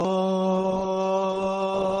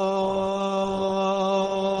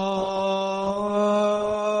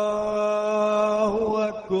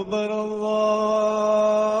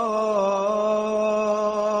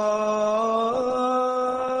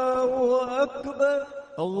أكبر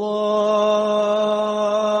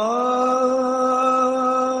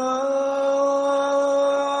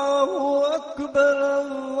الله أكبر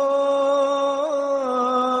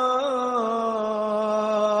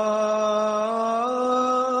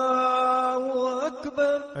الله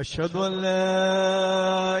أكبر أشهد أن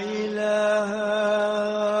لا إله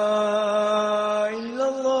إلا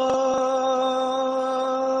الله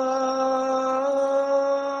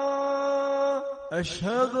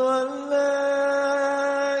أشهد أن لا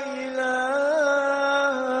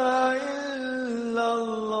إله إلا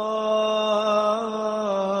الله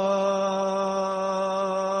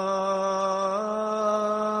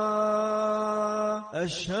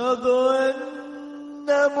أشهد أن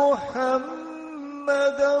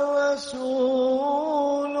محمدا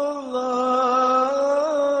رسول الله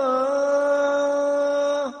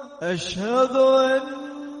أشهد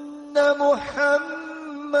أن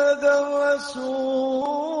محمدا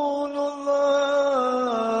رسول الله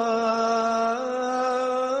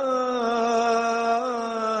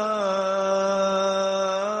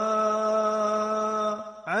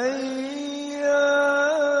حي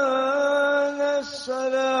على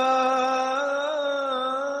الصلاة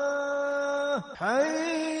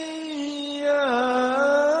حي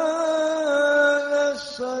على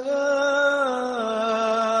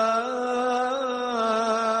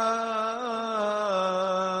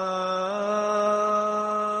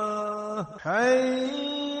الصلاة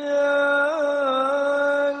حي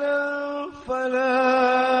على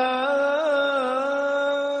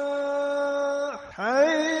الفلاح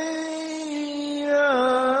حي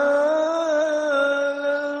على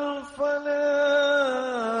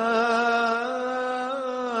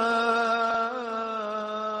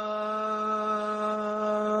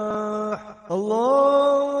الفلاح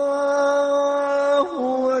الله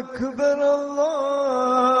أكبر الله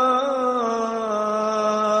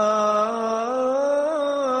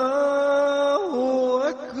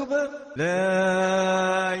أكبر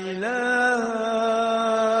لا إله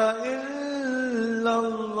إلا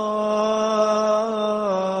الله.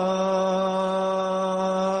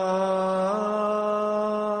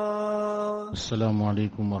 السلام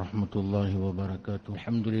عليكم ورحمة الله وبركاته.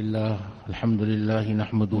 الحمد لله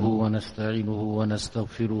نحمده ونستعينه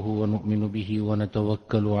ونستغفره ونؤمن به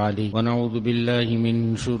ونتوكل عليه ونعوذ بالله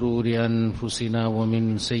من شرور أنفسنا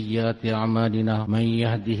ومن سيئات أعمالنا من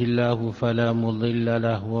يهده الله فلا مضل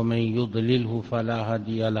له ومن يضلله فلا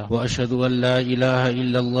هادي له وأشهد أن لا إله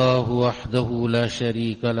إلا الله وحده لا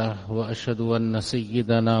شريك له وأشهد أن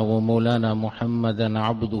سيدنا ومولانا محمدا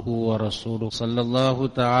عبده ورسوله صلى الله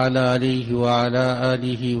تعالى عليه وعلى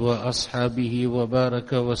آله وأصحابه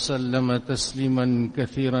وبارك وسلم تسليما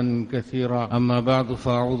كثيرا أما بعد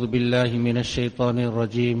فأعوذ بالله من الشيطان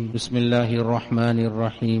الرجيم بسم الله الرحمن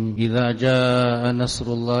الرحيم إذا جاء نصر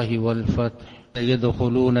الله والفتح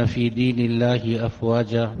يدخلون في دين الله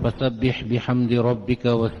أفواجا فسبح بحمد ربك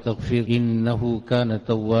واستغفر إنه كان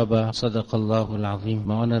توابا صدق الله العظيم.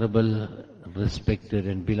 My honorable, respected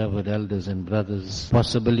and beloved elders and brothers,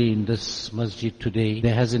 possibly in this masjid today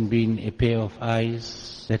there hasn't been a pair of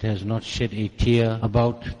eyes that has not shed a tear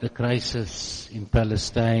about the crisis in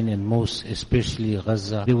Palestine and most especially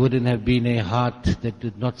Gaza. There wouldn't have been a heart that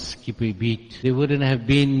did not skip a beat. There wouldn't have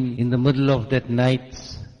been in the middle of that night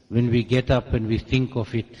when we get up and we think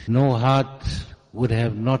of it, no heart would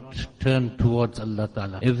have not turned towards Allah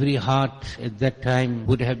Ta'ala. Every heart at that time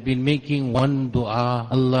would have been making one dua,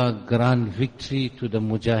 Allah grant victory to the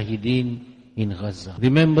Mujahideen in Gaza.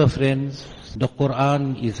 Remember friends, the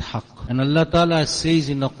Quran is haqq. And Allah Ta'ala says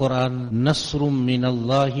in the Quran, Nasrum min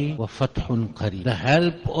Allahi wa fathun qareeb. The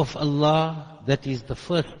help of Allah, that is the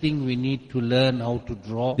first thing we need to learn how to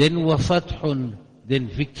draw. Then wa fathun, then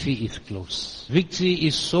victory is close. Victory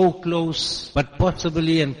is so close, but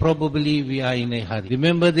possibly and probably we are in a hurry.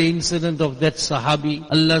 Remember the incident of that Sahabi?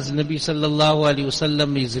 Allah's Nabi sallallahu alaihi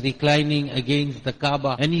wasallam is reclining against the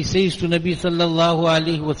Kaaba and he says to Nabi sallallahu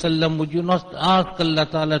alaihi wasallam, would you not ask Allah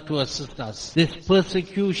Ta'ala to assist us? This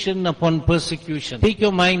persecution upon persecution. Take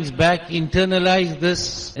your minds back, internalize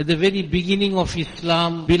this. At the very beginning of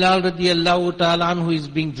Islam, Bilal radiallahu ta'ala anhu is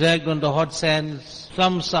being dragged on the hot sands.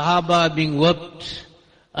 Some Sahaba are being whipped,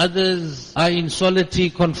 others are in solitary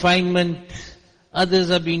confinement, others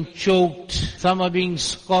are being choked, some are being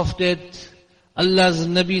scoffed at. Allah's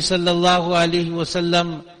Nabi sallallahu alaihi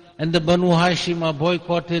wasallam and the Banu Hashim are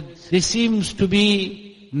boycotted. There seems to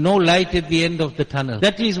be no light at the end of the tunnel.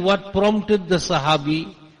 That is what prompted the Sahabi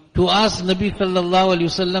to ask Nabi sallallahu alaihi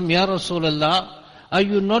wasallam, Ya Rasulullah, are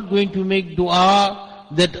you not going to make dua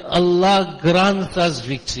that Allah grants us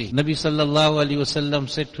victory. Nabi sallallahu alaihi wasallam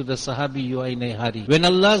said to the Sahabi, you are in a hurry. When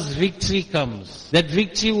Allah's victory comes, that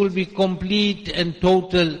victory will be complete and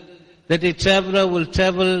total, that a traveler will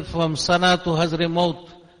travel from Sana'a to Hazramaut,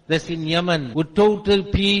 that's in Yemen, with total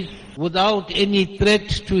peace, without any threat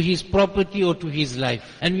to his property or to his life.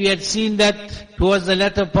 And we had seen that towards the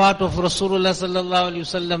latter part of Rasulullah sallallahu alaihi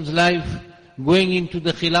wasallam's life, going into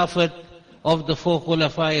the Khilafat of the 4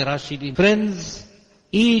 Khulafai Rashidin. Friends,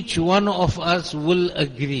 each one of us will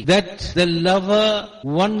agree that the lover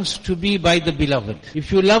wants to be by the beloved.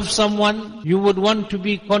 If you love someone, you would want to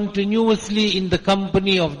be continuously in the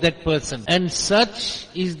company of that person. And such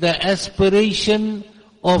is the aspiration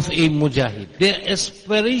of a mujahid. Their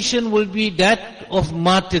aspiration will be that of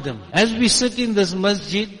martyrdom. As we sit in this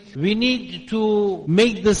masjid, we need to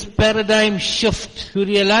make this paradigm shift to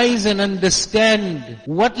realize and understand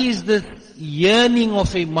what is the yearning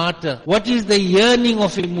of a martyr. What is the yearning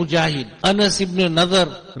of a mujahid? Anas ibn Nadar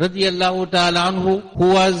radiyallahu ta'ala anhu,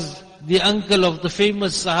 who was the uncle of the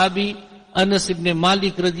famous Sahabi Anas ibn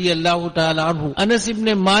Malik radiyallahu ta'ala anhu. Anas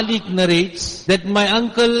ibn Malik narrates that my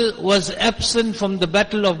uncle was absent from the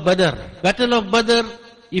Battle of Badr. Battle of Badr,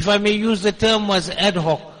 if I may use the term, was ad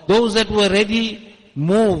hoc. Those that were ready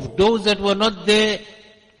moved. Those that were not there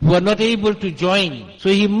were not able to join. So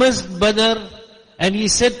he missed Badr. And he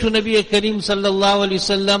said to Nabi Kareem sallallahu alayhi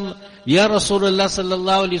wasallam, Ya Rasulullah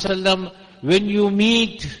sallallahu alayhi wasallam, when you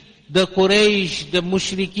meet the Quraysh, the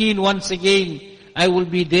Mushrikeen once again, I will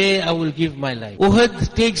be there, I will give my life.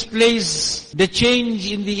 Uhud takes place, the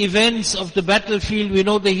change in the events of the battlefield, we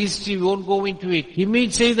know the history, we won't go into it. He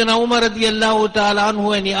meets Sayyidina Umar radiyallahu ta'ala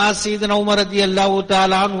anhu and he asks Sayyidina Umar radiyallahu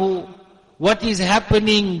ta'ala anhu, what is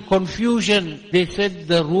happening? Confusion. They said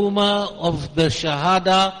the rumor of the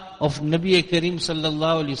Shahada of Nabi Kareem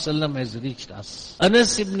sallallahu alaihi wasallam has reached us.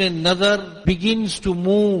 Anas ibn Nadar begins to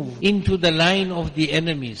move into the line of the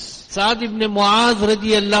enemies. Sa'ad ibn Mu'adh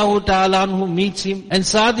radiyallahu ta'ala anhu meets him, and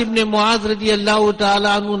Sa'ad ibn Mu'adh radiyallahu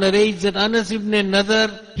ta'ala anhu narrates that Anas ibn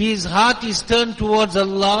Nadar, his heart is turned towards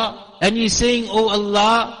Allah, and he's saying, Oh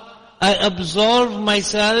Allah, I absolve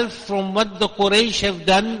myself from what the Quraysh have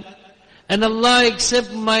done, and Allah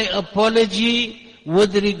accept my apology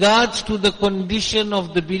with regards to the condition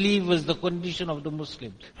of the believers, the condition of the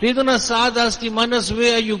Muslims. Sayyidina Sa'ad asked him, Anas,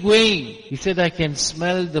 where are you going? He said, I can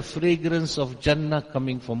smell the fragrance of Jannah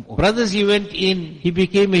coming from Uhud. Brothers, he went in, he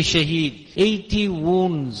became a shaheed. 80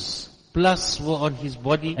 wounds plus were on his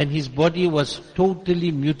body, and his body was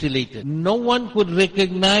totally mutilated. No one could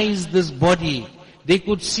recognize this body. They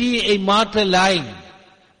could see a martyr lying,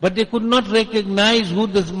 but they could not recognize who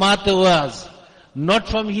this martyr was. Not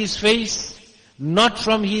from his face, not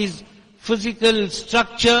from his physical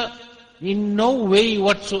structure, in no way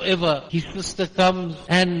whatsoever. His sister comes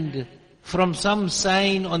and from some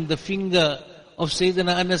sign on the finger of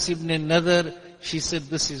Sayyidina Anas ibn Nadar, she said,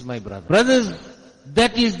 this is my brother. Brothers,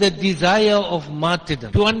 that is the desire of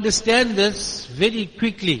martyrdom. To understand this very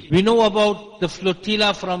quickly, we know about the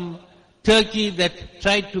flotilla from Turkey that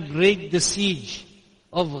tried to break the siege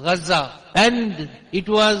of Gaza, and it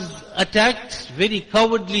was attacked very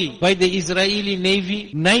cowardly by the Israeli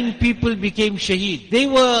Navy. 9 people became shaheed. They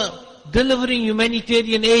were delivering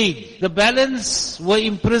humanitarian aid. The balance were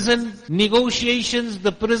imprisoned. Negotiations,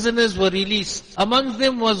 the prisoners were released. Amongst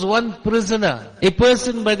them was one prisoner, a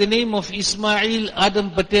person by the name of Ismail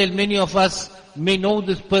Adam Patel. Many of us may know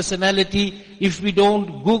this personality. If we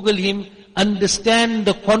don't, Google him, understand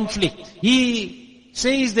the conflict. He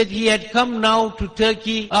says that he had come now to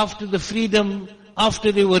Turkey after the freedom, after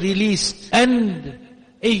they were released. And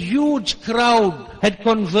a huge crowd had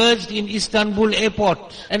converged in Istanbul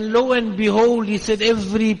airport. And lo and behold, he said,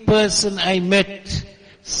 every person I met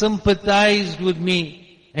sympathized with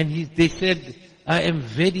me. And they said, I am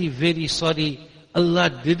very, very sorry.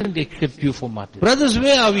 Allah didn't accept you for martyr. Brothers,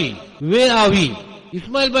 where are we? Where are we?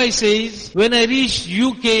 Ismail Bhai says, when I reached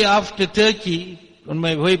UK after Turkey, on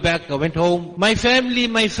my way back, I went home. My family,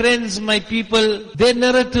 my friends, my people, their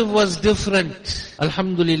narrative was different.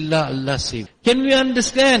 Alhamdulillah, Allah saved. Can we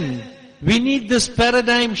understand? We need this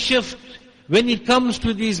paradigm shift when it comes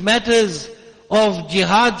to these matters of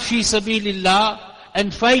jihad fi sabilillah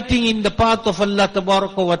and fighting in the path of Allah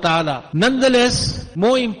tabaraka wa ta'ala. Nonetheless,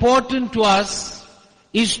 more important to us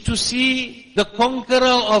is to see the conqueror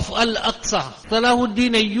of Al-Aqsa,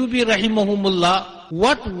 Salahuddin Ayyubi rahimahumullah.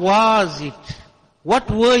 What was it?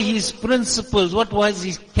 What were his principles? What was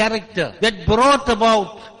his character that brought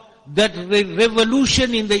about that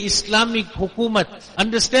revolution in the Islamic hukumat?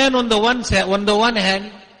 Understand, on the one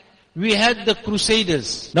hand, we had the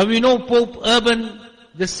Crusaders. Now we know Pope Urban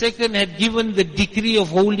II had given the decree of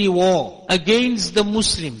holy war against the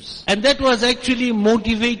Muslims. And that was actually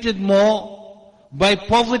motivated more by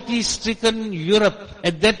poverty-stricken Europe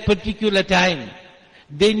at that particular time.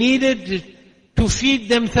 They needed to feed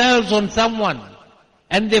themselves on someone.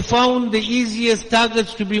 And they found the easiest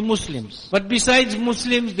targets to be Muslims. But besides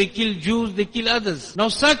Muslims, they kill Jews, they kill others. Now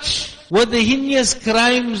such were the heinous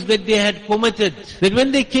crimes that they had committed, that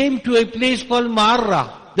when they came to a place called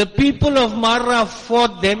Marra, the people of Marra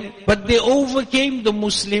fought them, but they overcame the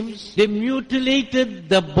Muslims. They mutilated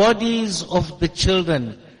the bodies of the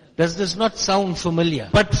children. Does this not sound familiar?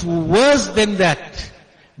 But worse than that,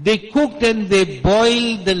 they cooked and they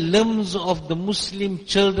boiled the limbs of the Muslim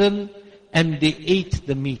children and they ate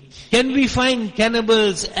the meat. Can we find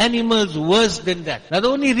cannibals, animals worse than that? Now the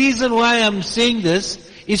only reason why I'm saying this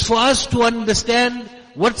is for us to understand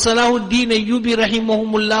what Salahuddin Ayyubi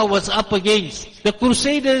rahimahumullah was up against. The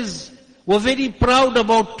Crusaders were very proud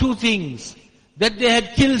about two things: that they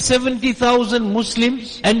had killed 70,000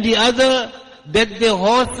 Muslims, and the other, that their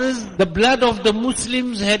horses, the blood of the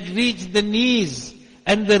Muslims had reached the knees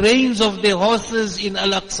and the reins of their horses in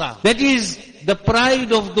Al-Aqsa. That is the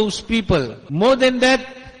pride of those people. More than that,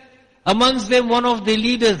 amongst them one of the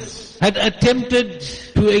leaders had attempted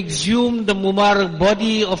to exhume the Mubarak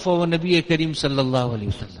body of our Nabi Karim sallallahu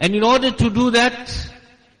alayhi wasallam. And in order to do that,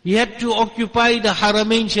 he had to occupy the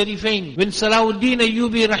Haramain Sharifain. When Salahuddin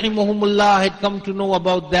Ayyubi rahimahumullah had come to know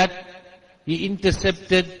about that, he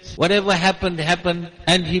intercepted. Whatever happened,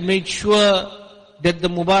 and he made sure that the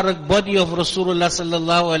Mubarak body of Rasulullah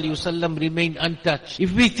sallallahu alaihi wasallam remained untouched.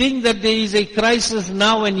 If we think that there is a crisis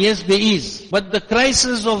now, and yes there is, but the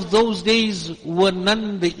crisis of those days were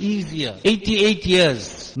none the easier. 88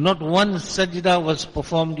 years, not one sajda was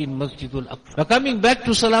performed in Masjidul Aqsa. Now coming back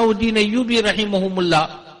to Salahuddin Ayyubi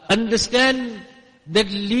rahimahumullah, understand that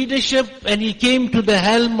leadership, and he came to the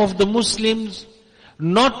helm of the Muslims,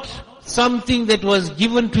 not something that was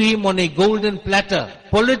given to him on a golden platter.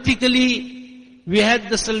 Politically, we had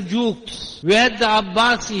the Seljuks, we had the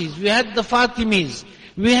Abbasis, we had the Fatimis,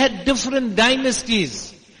 we had different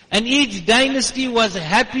dynasties, and each dynasty was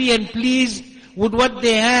happy and pleased with what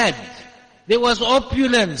they had. There was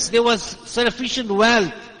opulence, there was sufficient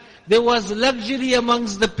wealth, there was luxury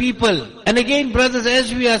amongst the people. And again, brothers,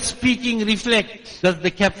 as we are speaking, reflect, does the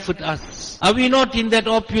cap fit us? Are we not in that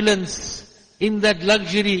opulence, in that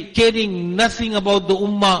luxury, caring nothing about the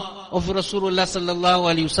ummah of Rasulullah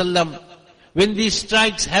sallallahu alaihi wasallam? When these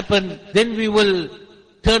strikes happen, then we will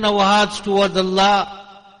turn our hearts towards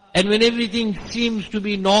Allah. And when everything seems to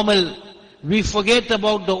be normal, we forget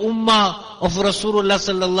about the ummah of Rasulullah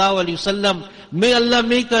sallallahu alaihi wasallam. May Allah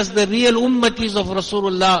make us the real ummatis of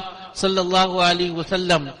Rasulullah sallallahu alaihi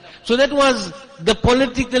wasallam. So that was the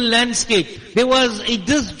political landscape. There was a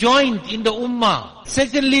disjoint in the ummah.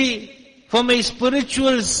 Secondly, from a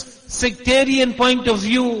spiritual sectarian point of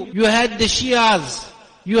view, you had the Shias,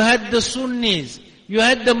 you had the Sunnis, you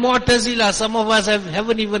had the Mu'tazila. Some of us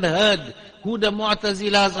haven't even heard who the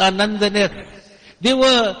Mu'tazilas are nonetheless. They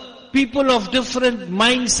were people of different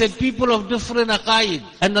mindset, people of different aqaid.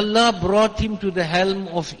 And Allah brought him to the helm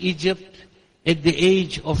of Egypt at the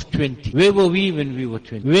age of 20. Where were we when we were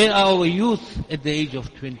 20? Where are our youth at the age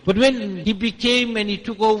of 20? But when he became and he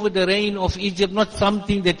took over the reign of Egypt, not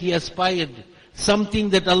something that he aspired,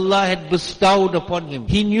 something that Allah had bestowed upon him.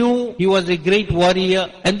 He knew he was a great warrior,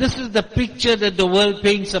 and this is the picture that the world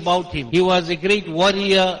paints about him. He was a great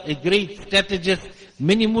warrior, a great strategist.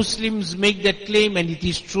 Many Muslims make that claim, and it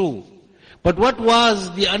is true. But what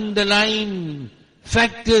was the underlying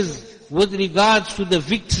factors with regards to the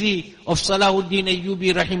victory of Salahuddin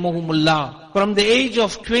Ayyubi rahimahumullah? From the age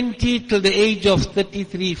of 20 till the age of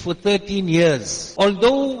 33, for 13 years,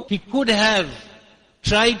 although he could have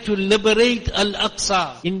tried to liberate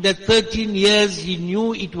Al-Aqsa, in the 13 years he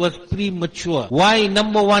knew it was premature. Why?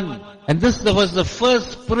 Number one, and this was the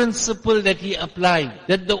first principle that he applied,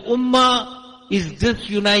 that the ummah is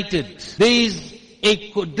disunited. There is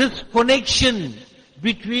a disconnection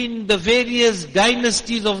between the various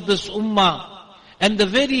dynasties of this ummah. And the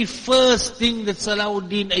very first thing that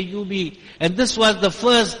Salahuddin Ayyubi, and this was the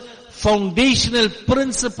first foundational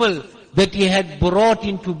principle that he had brought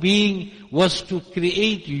into being, was to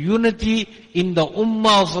create unity in the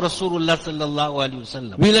ummah of Rasulullah sallallahu alaihi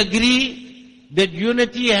wasallam. We'll agree that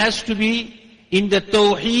unity has to be in the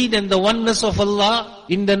tawheed and the oneness of Allah,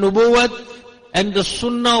 in the nubuwwat and the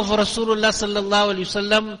sunnah of Rasulullah sallallahu alaihi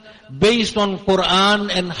wasallam, based on Quran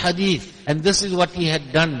and Hadith. And this is what he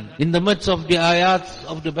had done. In the midst of the ayats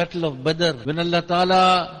of the battle of Badr, when Allah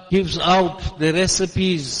Ta'ala gives out the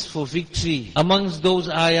recipes for victory, amongst those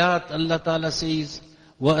ayat, Allah Ta'ala says,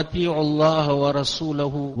 وَأَطِيعُوا اللَّهَ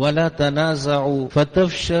وَرَسُولَهُ وَلَا تَنَازَعُوا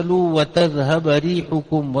فَتَفْشَلُوا وَتَذْهَبَ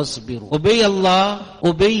رِيحُكُمْ وَاصْبِرُوا. Obey Allah,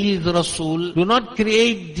 obey His Rasul. Do not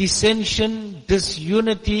create dissension,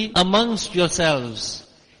 disunity amongst yourselves.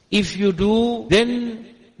 If you do, then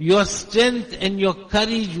your strength and your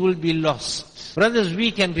courage will be lost. Brothers,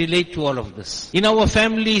 we can relate to all of this. In our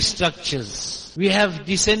family structures, we have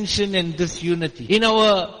dissension and disunity. In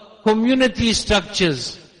our community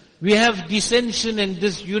structures, we have dissension and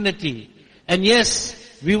disunity. And yes,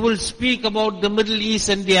 we will speak about the Middle East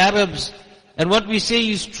and the Arabs, and what we say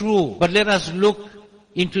is true. But let us look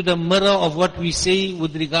into the mirror of what we say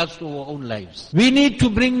with regards to our own lives. We need to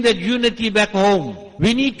bring that unity back home.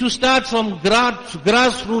 We need to start from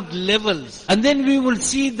grassroots levels. And then we will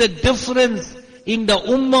see the difference in the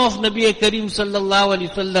ummah of Nabi Karim sallallahu alaihi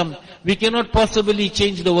wasallam. We cannot possibly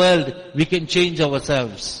change the world. We can change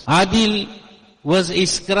ourselves. Adil was a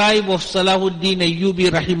scribe of Salahuddin Ayyubi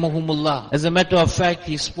rahimahumullah. As a matter of fact,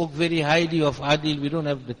 he spoke very highly of Adil. We don't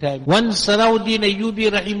have the time. Once Salahuddin Ayyubi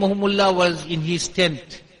rahimahumullah was in his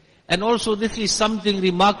tent. And also this is something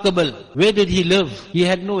remarkable. Where did he live? He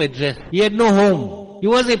had no address. He had no home. He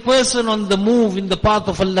was a person on the move in the path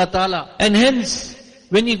of Allah Ta'ala. And hence,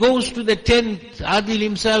 when he goes to the tent, Adil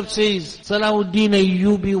himself says, Salahuddin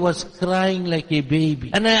Ayyubi was crying like a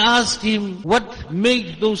baby. And I asked him, what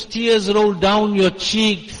made those tears roll down your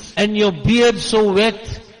cheeks and your beard so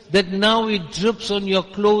wet that now it drips on your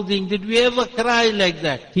clothing? Did we ever cry like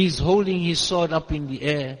that? He's holding his sword up in the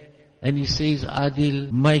air and he says,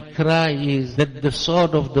 Adil, my cry is that the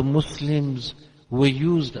sword of the Muslims were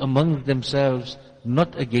used among themselves,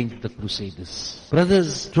 not against the Crusaders.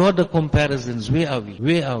 Brothers, draw the comparisons. Where are we?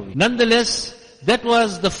 Where are we? Nonetheless, that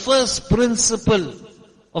was the first principle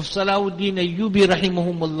of Salahuddin Ayyubi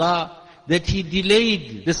rahimahumullah, that he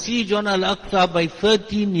delayed the siege on Al-Aqsa by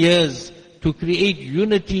 13 years to create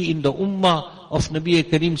unity in the ummah of Nabi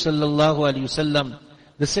Karim sallallahu alayhi wasallam.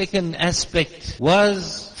 The second aspect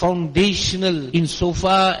was foundational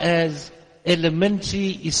insofar as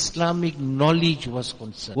elementary Islamic knowledge was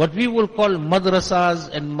concerned. What we will call madrasas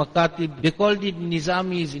and makatib, they called it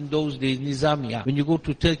nizamis in those days, nizamiya. When you go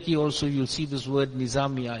to Turkey also, you'll see this word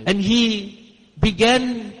nizamiya. And he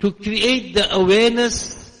began to create the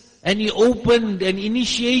awareness, and he opened and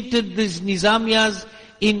initiated these nizamiyas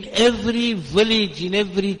in every village, in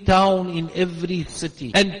every town, in every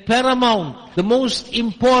city. And paramount, the most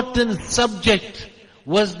important subject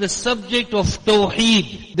was the subject of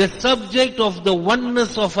Tawheed, the subject of the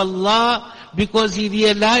oneness of Allah, because he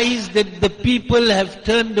realized that the people have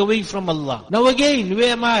turned away from Allah. Now again,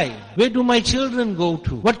 where am I? Where do my children go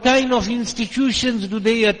to? What kind of institutions do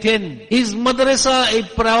they attend? Is madrasa a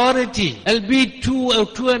priority? Albeit 2 or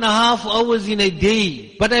 2.5 hours in a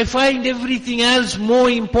day. But I find everything else more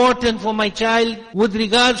important for my child with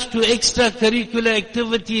regards to extracurricular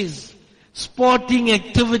activities, sporting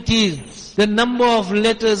activities. The number of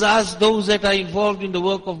letters asked those that are involved in the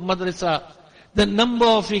work of madrasa. The number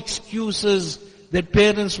of excuses that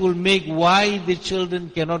parents will make why the children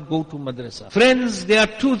cannot go to madrasa. Friends, there are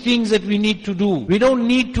two things that we need to do. We don't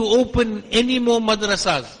need to open any more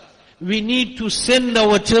madrasas. We need to send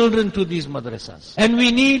our children to these madrasas. And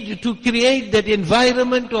we need to create that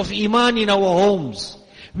environment of iman in our homes.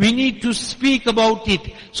 We need to speak about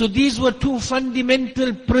it. So these were two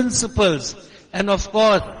fundamental principles. And of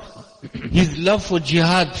course, his love for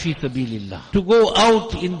jihad fi sabilillah, to go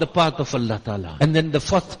out in the path of Allah Ta'ala. And then the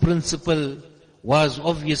fourth principle was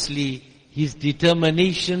obviously his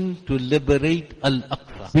determination to liberate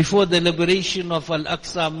Al-Aqsa. Before the liberation of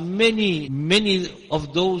Al-Aqsa, many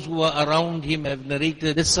of those who were around him have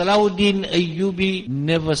narrated that Salahuddin Ayyubi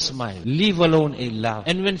never smiled, leave alone a laugh.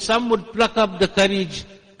 And when some would pluck up the courage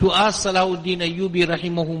to ask Salahuddin Ayyubi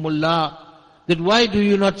rahimahumullah, that why do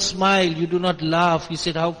you not smile, you do not laugh? He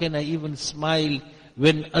said, how can I even smile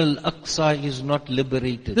when Al-Aqsa is not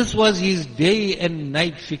liberated? This was his day and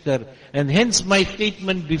night fikr. And hence my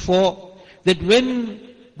statement before, that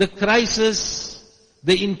when the crisis,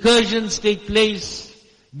 the incursions take place,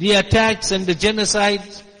 the attacks and the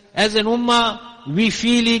genocides, as an ummah, we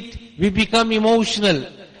feel it, we become emotional.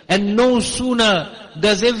 And no sooner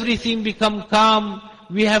does everything become calm,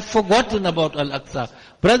 we have forgotten about Al-Aqsa.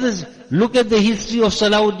 Brothers, look at the history of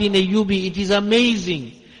Salahuddin Ayyubi. It is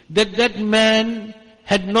amazing that that man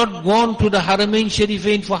had not gone to the Haramain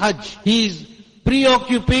Sharifain for Hajj. His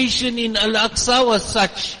preoccupation in Al-Aqsa was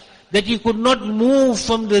such that he could not move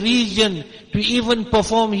from the region to even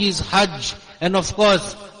perform his Hajj. And of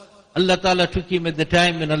course, Allah Ta'ala took him at the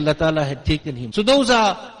time and Allah Ta'ala had taken him. So those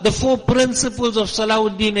are the four principles of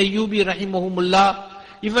Salahuddin Ayyubi rahimahumullah.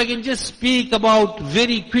 if I can just speak about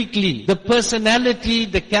very quickly the personality,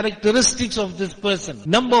 the characteristics of this person.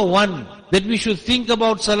 Number one, that we should think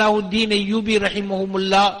about Salahuddin Ayyubi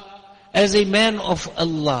rahimahumullah as a man of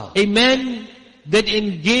Allah. A man that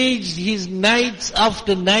engaged his nights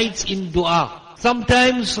after nights in dua.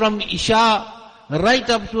 Sometimes from Isha right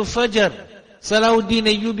up to Fajr, Salahuddin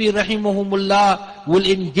Ayyubi rahimahumullah will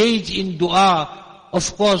engage in dua,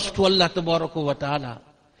 of course, to Allah Tabaraka wa Ta'ala.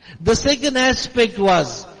 The second aspect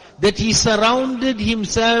was that he surrounded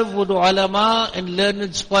himself with ulama and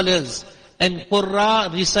learned scholars and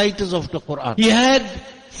qurra, reciters of the Quran. He had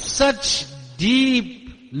such deep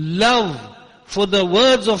love for the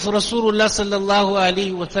words of Rasulullah sallallahu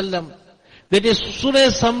alaihi wasallam that as soon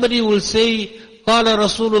as somebody will say, Qala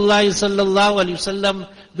Rasulullah sallallahu alaihi wasallam,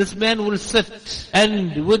 this man will sit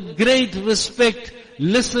and with great respect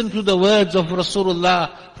listen to the words of Rasulullah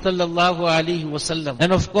sallallahu alaihi wasallam.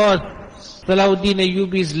 And of course, Salahuddin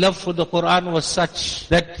Ayyubi's love for the Quran was such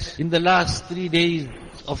that in the last 3 days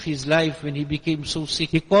of his life, when he became so sick,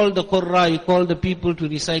 he called the Qurra, he called the people to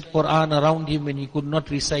recite Quran around him, and he could not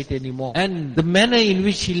recite anymore. And the manner in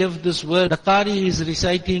which he left this world, the Qari is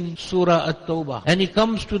reciting Surah At-Tawbah, and he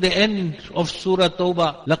comes to the end of Surah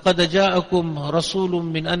Tawbah, لَقَدْ جَاءَكُمْ رَسُولٌ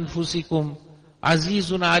مِّنْ أَنفُسِكُمْ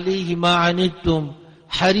عَزِيزٌ عَلَيْهِ مَا عَنِتُّمْ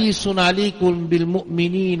حريص عليكم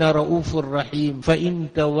بالمؤمنين رؤوف رحيم فإن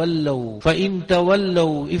تولوا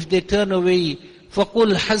if they turn away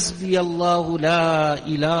فقل حسبي الله لا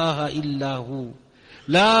إله إلا هو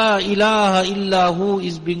لا إله إلا هو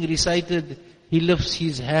is being recited. He lifts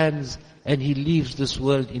his hands and he leaves this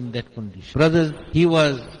world in that condition. Brothers, he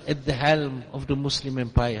was at the helm of the Muslim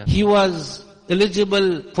empire. He was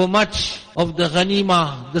eligible for much of the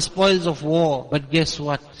ghanima, the spoils of war. But guess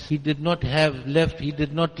what? He did not have left, he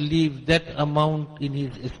did not leave that amount in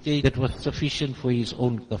his estate that was sufficient for his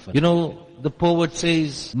own kafan. You know, the poet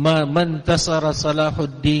says, Man tasara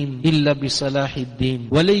Salahuddin illa bi Salahuddin,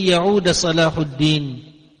 wa la ya'uda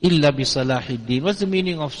Salahuddin illa bi Salahuddin. What's the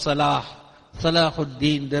meaning of Salah?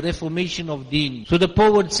 Salahuddin, the reformation of Deen. So the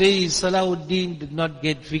poet says Salahuddin did not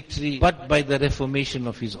get victory but by the reformation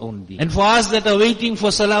of his own Deen. And for us that are waiting for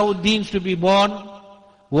Salahuddin to be born,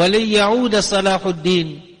 وَلَن يَعُودَ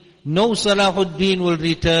Salahuddin, no Salahuddin will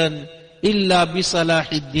return illa bi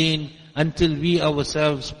Salahuddin, until we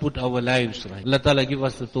ourselves put our lives right. Allah Ta'ala give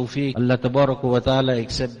us the tawfiq. Allah Tabaraka wa Ta'ala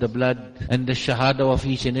accept the blood and the shahada of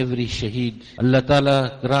each and every shaheed. Allah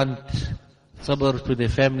Ta'ala grant sabr to their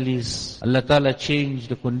families. Allah Ta'ala change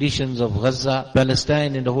the conditions of Gaza,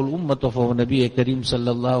 Palestine, and the whole ummah of our Nabi Kareem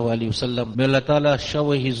sallallahu alayhi wasallam. May Allah Ta'ala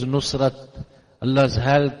shower His nusrat, Allah's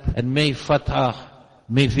help, and may fatah,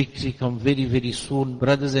 may victory come very, very soon.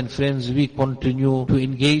 Brothers and friends, we continue to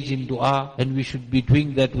engage in dua, and we should be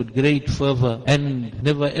doing that with great fervor, and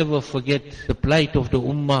never ever forget the plight of the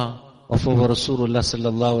ummah of our Rasulullah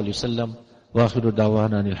sallallahu alayhi wasallam. Wa akhiru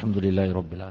da'wana alhamdulillahi rabbil alamin.